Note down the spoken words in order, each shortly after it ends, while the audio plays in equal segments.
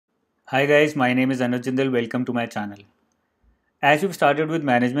Hi guys, my name is Anuj Jindal. Welcome to my channel. As we've started with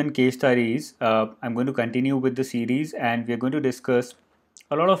management case studies, I'm going to continue with the series and we're going to discuss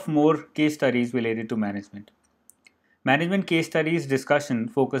a lot of more case studies related to management. Management case studies discussion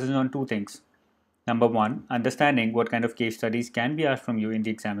focuses on two things. Number one, understanding what kind of case studies can be asked from you in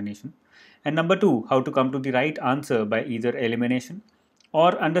the examination. And number two, how to come to the right answer by either elimination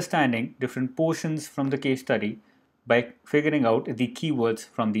or understanding different portions from the case study by figuring out the keywords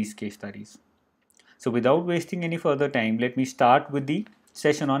from these case studies. So without wasting any further time, let me start with the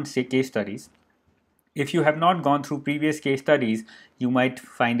session on case studies. If you have not gone through previous case studies, you might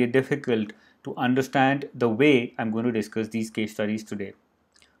find it difficult to understand the way I'm going to discuss these case studies today.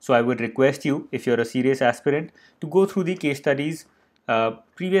 So I would request you, if you're a serious aspirant, to go through the case studies,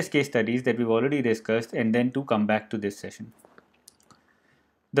 previous case studies that we've already discussed, and then to come back to this session.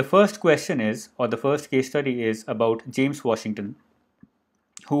 The first question is, or the first case study is about James Washington,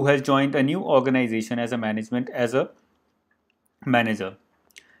 who has joined a new organization as a manager.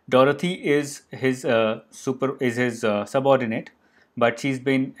 Dorothy is his subordinate, but she's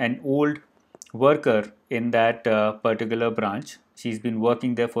been an old worker in that particular branch. She's been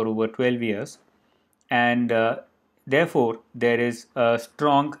working there for over 12 years, and therefore there is a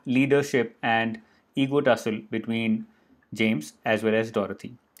strong leadership and ego tussle between James as well as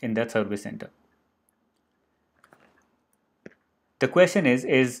Dorothy in that service center. The question is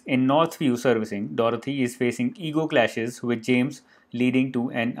in Northview servicing, Dorothy is facing ego clashes with James, leading to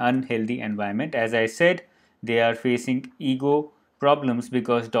an unhealthy environment. As I said, they are facing ego problems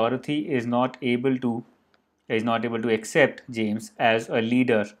because Dorothy is not able to accept James as a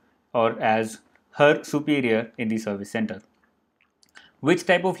leader or as her superior in the service center. Which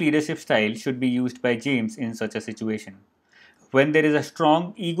type of leadership style should be used by James in such a situation? When there is a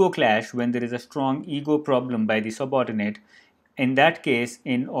strong ego clash, when there is a strong ego problem by the subordinate, in that case,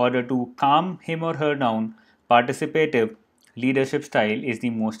 in order to calm him or her down, participative leadership style is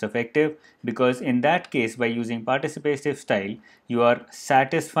the most effective, because in that case, by using participative style, you are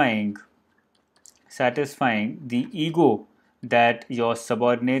satisfying the ego that your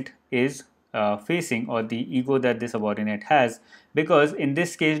subordinate is facing, or the ego that the subordinate has. Because in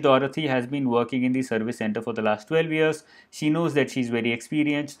this case, Dorothy has been working in the service center for the last 12 years. She knows that she's very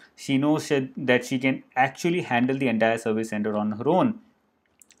experienced. She knows that she can actually handle the entire service center on her own.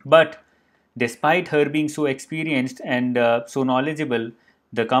 But despite her being so experienced and so knowledgeable,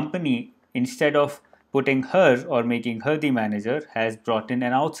 the company, instead of putting her or making her the manager, has brought in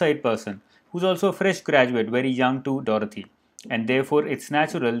an outside person who's also a fresh graduate, very young to Dorothy. And therefore, it's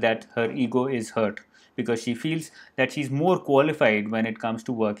natural that her ego is hurt because she feels that she's more qualified when it comes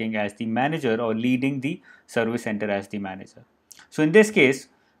to working as the manager or leading the service center as the manager. So, in this case,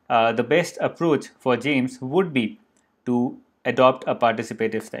 the best approach for James would be to adopt a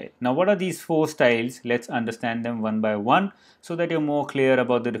participative style. Now, what are these four styles? Let's understand them one by one so that you're more clear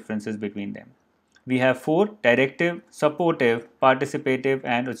about the differences between them. We have four: directive, supportive, participative,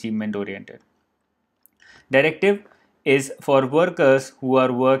 and achievement oriented. Directive is for workers who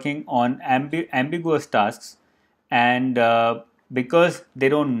are working on ambiguous tasks, and because they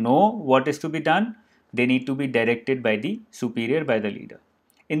don't know what is to be done, they need to be directed by the superior, by the leader.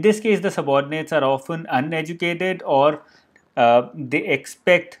 In this case, the subordinates are often uneducated, or they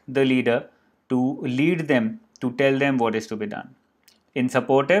expect the leader to lead them, to tell them what is to be done. In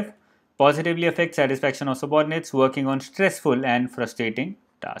supportive, positively affects satisfaction of subordinates working on stressful and frustrating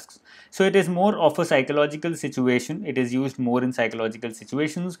tasks. So it is more of a psychological situation. It is used more in psychological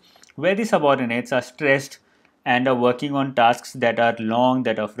situations where the subordinates are stressed and are working on tasks that are long,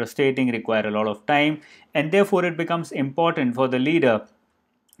 that are frustrating, require a lot of time, and therefore it becomes important for the leader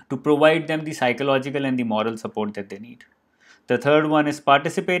to provide them the psychological and the moral support that they need. The third one is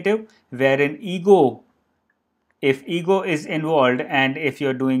participative, wherein if ego is involved and if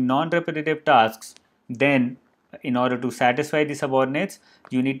you're doing non-repetitive tasks, then in order to satisfy the subordinates,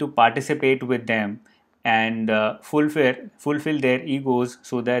 you need to participate with them and fulfill their egos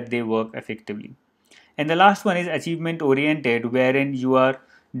so that they work effectively. And the last one is achievement oriented, wherein you are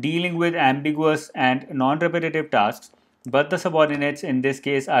dealing with ambiguous and non-repetitive tasks, but the subordinates in this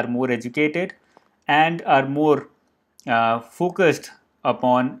case are more educated and are more focused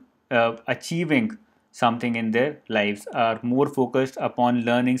upon achieving something in their lives, are more focused upon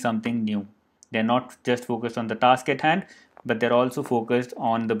learning something new. They're not just focused on the task at hand, but they're also focused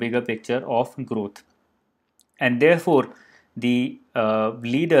on the bigger picture of growth. And therefore, the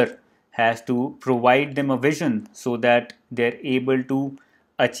leader has to provide them a vision so that they're able to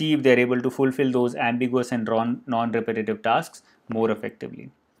they're able to fulfill those ambiguous and non repetitive tasks more effectively.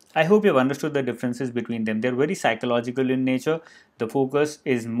 I hope you've understood the differences between them. They're very psychological in nature. The focus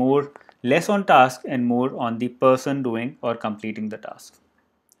is more less on task and more on the person doing or completing the task.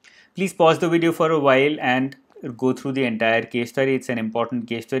 Please pause the video for a while and go through the entire case study. It's an important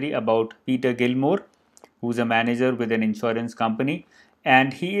case study about Peter Gilmore, who's a manager with an insurance company,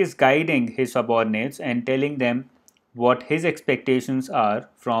 and he is guiding his subordinates and telling them what his expectations are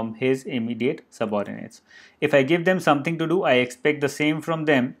from his immediate subordinates. If I give them something to do, I expect the same from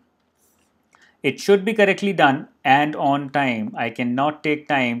them. It should be correctly done and on time. I cannot take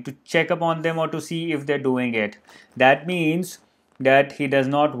time to check upon them or to see if they're doing it. That means that he does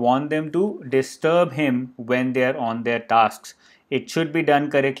not want them to disturb him when they're on their tasks. It should be done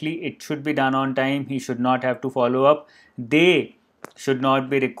correctly. It should be done on time. He should not have to follow up. They should not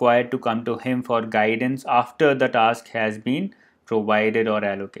be required to come to him for guidance after the task has been provided or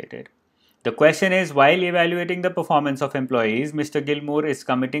allocated. The question is, while evaluating the performance of employees, Mr. Gilmore is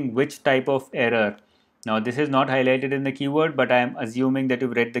committing which type of error? Now, this is not highlighted in the keyword, but I am assuming that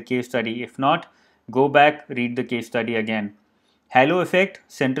you've read the case study. If not, go back, read the case study again. Halo effect,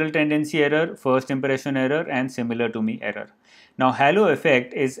 central tendency error, first impression error, and similar to me error. Now, halo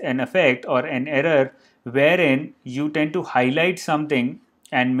effect is an effect or an error wherein you tend to highlight something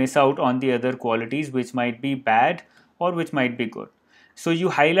and miss out on the other qualities which might be bad or which might be good. So you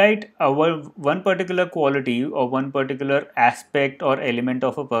highlight one particular quality or one particular aspect or element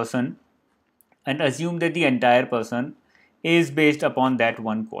of a person and assume that the entire person is based upon that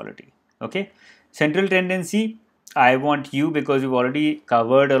one quality. Okay. Central tendency, I want you, because we've already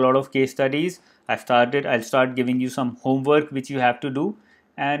covered a lot of case studies. I'll start giving you some homework which you have to do,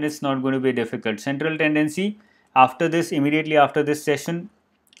 and it's not going to be difficult. Central tendency, after this, immediately after this session,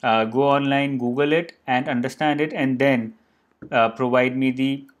 go online, Google it and understand it, and then provide me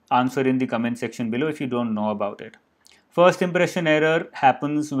the answer in the comment section below if you don't know about it. First impression error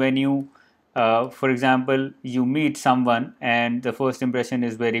happens when you, for example, you meet someone and the first impression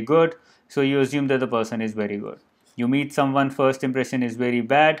is very good, so you assume that the person is very good. You meet someone, first impression is very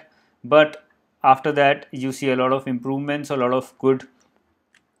bad, but after that you see a lot of improvements, a lot of good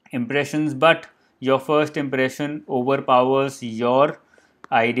impressions, but your first impression overpowers your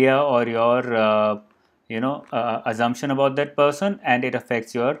idea or your assumption about that person, and it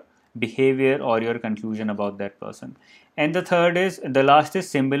affects your behavior or your conclusion about that person. And the last is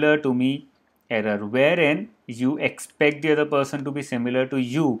similar to me error, wherein you expect the other person to be similar to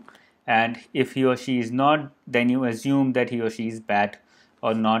you, and if he or she is not, then you assume that he or she is bad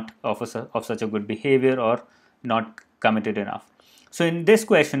or not of such a good behavior or not committed enough. So in this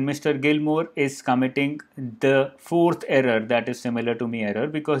question, Mr. Gilmore is committing the fourth error, that is similar to me error,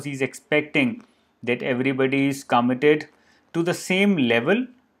 because he's expecting that everybody is committed to the same level,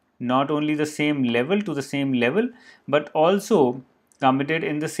 not only the same level to the same level, but also committed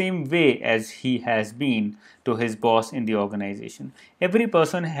in the same way as he has been to his boss in the organization. Every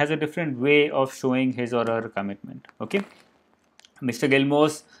person has a different way of showing his or her commitment. Okay. Mr.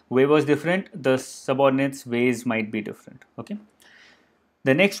 Gilmore's way was different. The subordinates' ways might be different. Okay.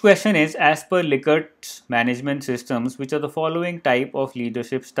 The next question is, as per Likkert's management systems, which of the following type of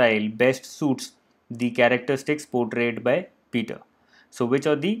leadership style best suits the characteristics portrayed by Peter? So which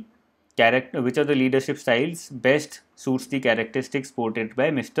of the leadership styles best suits the characteristics portrayed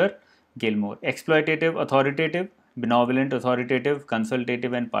by Mr. Gilmore? Exploitative, authoritative, benevolent, authoritative,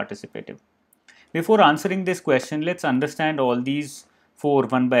 consultative, and participative. Before answering this question, let's understand all these four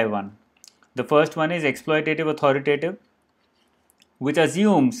one by one. The first one is exploitative authoritative, which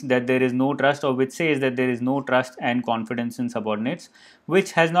assumes that there is no trust, or which says that there is no trust and confidence in subordinates,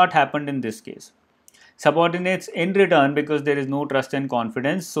 which has not happened in this case. Subordinates in return, because there is no trust and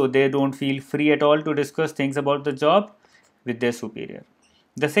confidence, so they don't feel free at all to discuss things about the job with their superior.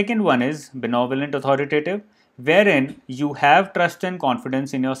 The second one is benevolent authoritative, wherein you have trust and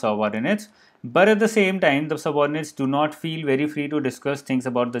confidence in your subordinates, but at the same time the subordinates do not feel very free to discuss things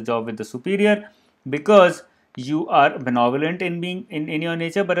about the job with the superior, because you are benevolent in being in your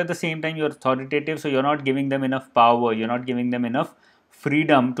nature, but at the same time you're authoritative, so you're not giving them enough power, you're not giving them enough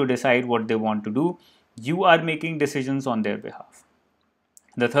freedom to decide what they want to do. You are making decisions on their behalf.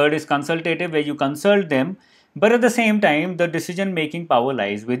 The third is consultative, where you consult them, but at the same time the decision making power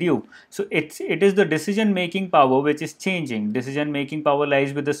lies with you. So it is the decision making power which is changing. Decision making power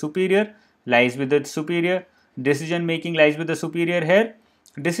lies with the superior, decision making lies with the superior here.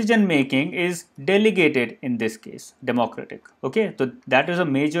 Decision making is delegated in this case, democratic. Okay, so that is a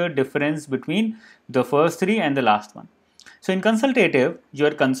major difference between the first three and the last one. So in consultative, you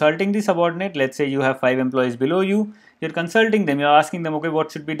are consulting the subordinate. Let's say you have 5 employees below you. You're consulting them. You're asking them, okay,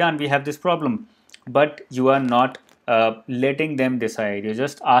 what should be done? We have this problem. But you are not letting them decide. You're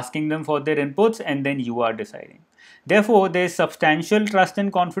just asking them for their inputs and then you are deciding. Therefore, there is substantial trust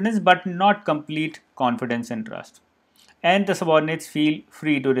and confidence, but not complete confidence and trust. And the subordinates feel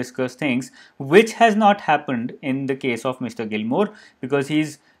free to discuss things, which has not happened in the case of Mr. Gilmore, because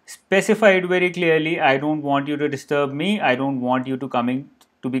he's specified very clearly, I don't want you to disturb me, I don't want you to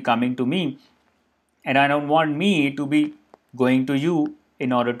be coming to me, and I don't want me to be going to you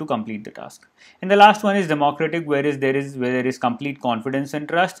in order to complete the task. And the last one is democratic, where there is complete confidence and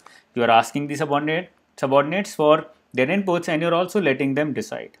trust. You are asking the subordinates for their inputs and you're also letting them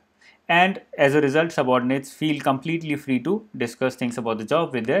decide. And as a result, subordinates feel completely free to discuss things about the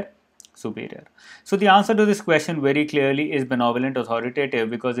job with their superior. So the answer to this question very clearly is benevolent authoritative,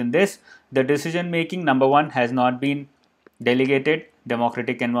 because in this, the decision making, number one, has not been delegated.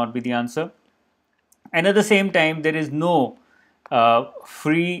 Democratic cannot be the answer. And at the same time, there is no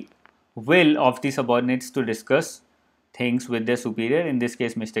free will of the subordinates to discuss things with their superior, in this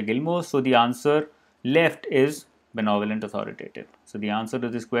case Mr. Gilmore. So the answer left is benevolent authoritative. So the answer to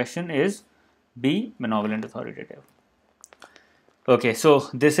this question is B, benevolent authoritative. Okay, so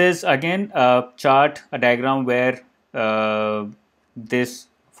this is again a chart, a diagram where this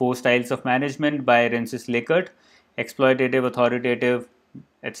 4 styles of management by Rensis Likert, exploitative, authoritative,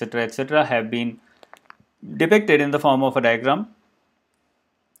 etc., have been depicted in the form of a diagram.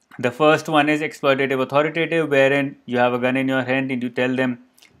 The first one is exploitative authoritative, wherein you have a gun in your hand and you tell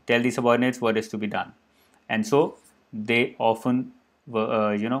the subordinates what is to be done, and so they often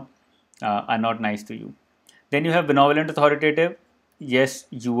are not nice to you. Then you have benevolent authoritative. Yes,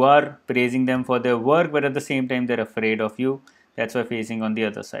 you are praising them for their work, but at the same time they're afraid of you. That's why facing on the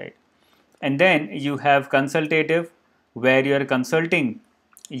other side. And then you have consultative, where you are consulting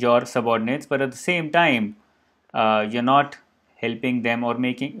your subordinates, but at the same time you're not helping them or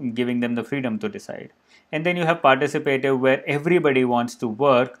giving them the freedom to decide. And then you have participative, where everybody wants to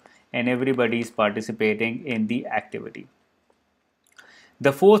work and everybody is participating in the activity.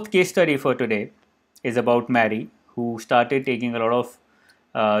 The fourth case study for today is about Mary, who started taking a lot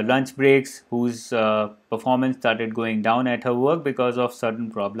of lunch breaks, whose performance started going down at her work because of certain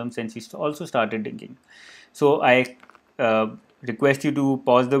problems, and she also started drinking. So I request you to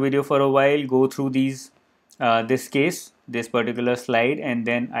pause the video for a while, go through this case, this particular slide, and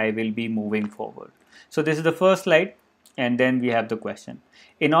then I will be moving forward. So this is the first slide, and then we have the question.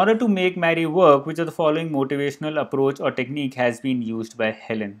 In order to make Mary work, which of the following motivational approach or technique has been used by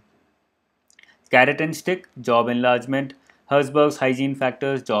Helen? Carrot and stick, job enlargement, Herzberg's hygiene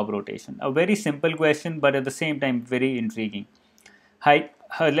factors, job rotation. A very simple question, but at the same time very intriguing.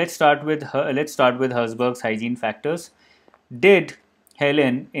 Let's start with Herzberg's hygiene factors. Did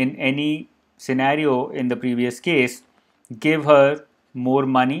Helen, in any scenario in the previous case, give her more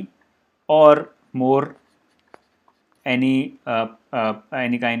money or more any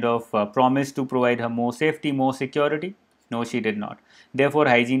kind of promise to provide her more safety, more security? No, she did not. Therefore,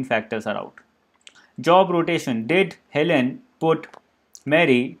 hygiene factors are out. Job rotation. Did Helen put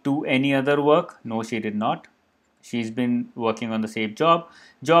Mary to any other work? No, she did not. She's been working on the same job.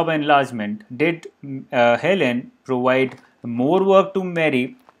 Job enlargement. Did Helen provide more work to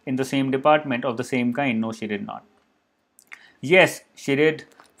Mary in the same department of the same kind? No, she did not. Yes, she did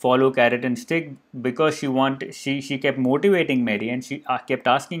follow carrot and stick, because she kept motivating Mary, and she kept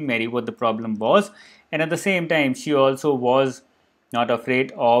asking Mary what the problem was, and at the same time she also was not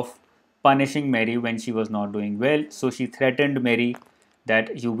afraid of punishing Mary when she was not doing well. So she threatened Mary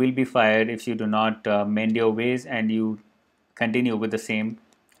that you will be fired if you do not mend your ways and you continue with the same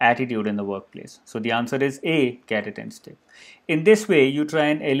attitude in the workplace. So the answer is A, carrot and stick. In this way, you try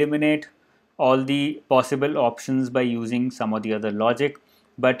and eliminate all the possible options by using some of the other logic,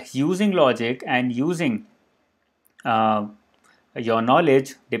 but using logic and using your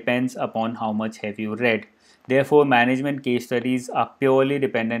knowledge depends upon how much have you read. Therefore, management case studies are purely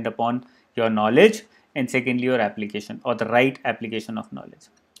dependent upon your knowledge, and secondly your application, or the right application of knowledge.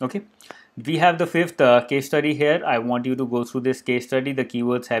 Okay, we have the fifth case study here. I want you to go through this case study. The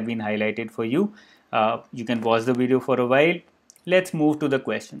keywords have been highlighted for you. You can pause the video for a while. Let's move to the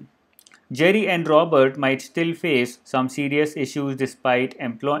question. Jerry and Robert might still face some serious issues despite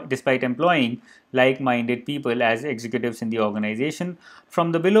employing like-minded people as executives in the organization.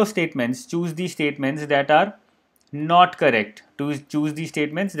 From the below statements, choose the statements that are not correct. Choose the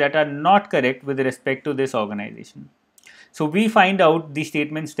statements that are not correct with respect to this organization. So we find out the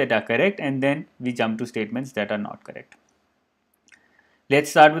statements that are correct, and then we jump to statements that are not correct. Let's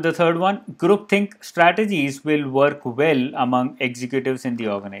start with the third one. Groupthink strategies will work well among executives in the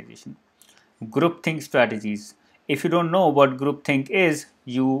organization. Groupthink strategies. If you don't know what groupthink is,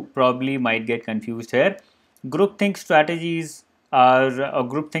 you probably might get confused here. Groupthink strategies are, a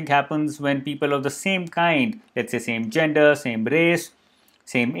groupthink happens when people of the same kind, let's say same gender, same race,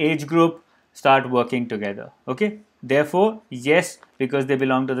 same age group, start working together. Okay. Therefore, yes, because they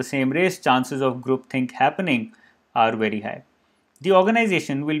belong to the same race, chances of groupthink happening are very high. The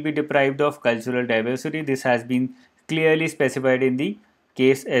organization will be deprived of cultural diversity. This has been clearly specified in the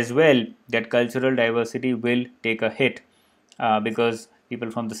case as well, that cultural diversity will take a hit because people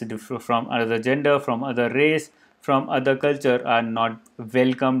from the city, from another gender, from other race, from other culture are not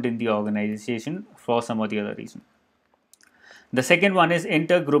welcomed in the organization for some or the other reason. The second one is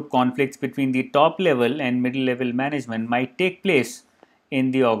intergroup conflicts between the top level and middle level management might take place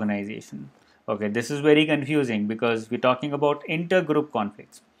in the organization. Okay, this is very confusing because we're talking about intergroup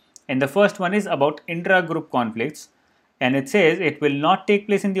conflicts. And the first one is about intra-group conflicts, and it says it will not take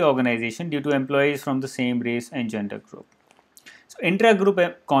place in the organization due to employees from the same race and gender group. So,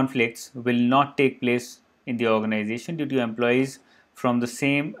 intra-group conflicts will not take place in the organization due to employees from the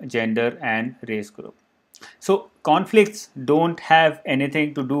same gender and race group. So, conflicts don't have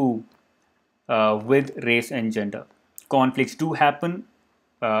anything to do with race and gender. Conflicts do happen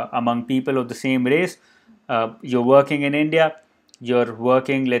among people of the same race. You're working in India, you're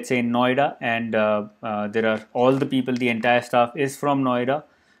working, let's say, in Noida, and there are all the people, the entire staff is from Noida.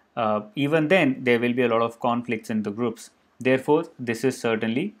 Even then, there will be a lot of conflicts in the groups. Therefore, this is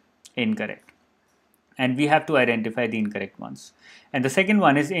certainly incorrect, and we have to identify the incorrect ones. And the second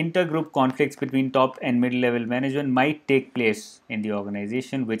one is intergroup conflicts between top and middle level management might take place in the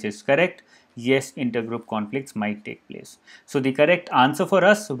organization, which is correct. Yes, intergroup conflicts might take place. So the correct answer for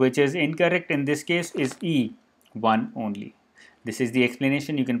us, which is incorrect in this case, is E, one only. This is the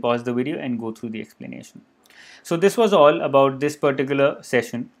explanation. You can pause the video and go through the explanation. So this was all about this particular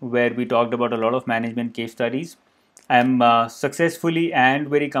session where we talked about a lot of management case studies. I'm successfully and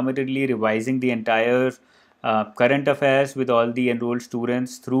very committedly revising the entire current affairs with all the enrolled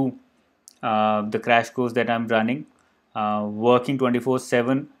students through the crash course that I'm running, working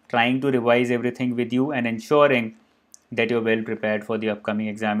 24/7, trying to revise everything with you and ensuring that you're well prepared for the upcoming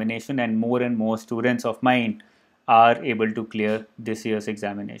examination, and more students of mine are able to clear this year's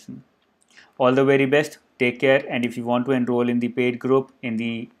examination. All the very best. Take care. And if you want to enroll in the paid group in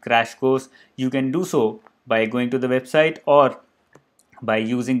the crash course, you can do so by going to the website or by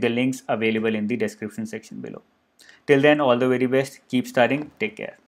using the links available in the description section below. Till then, all the very best. Keep studying. Take care.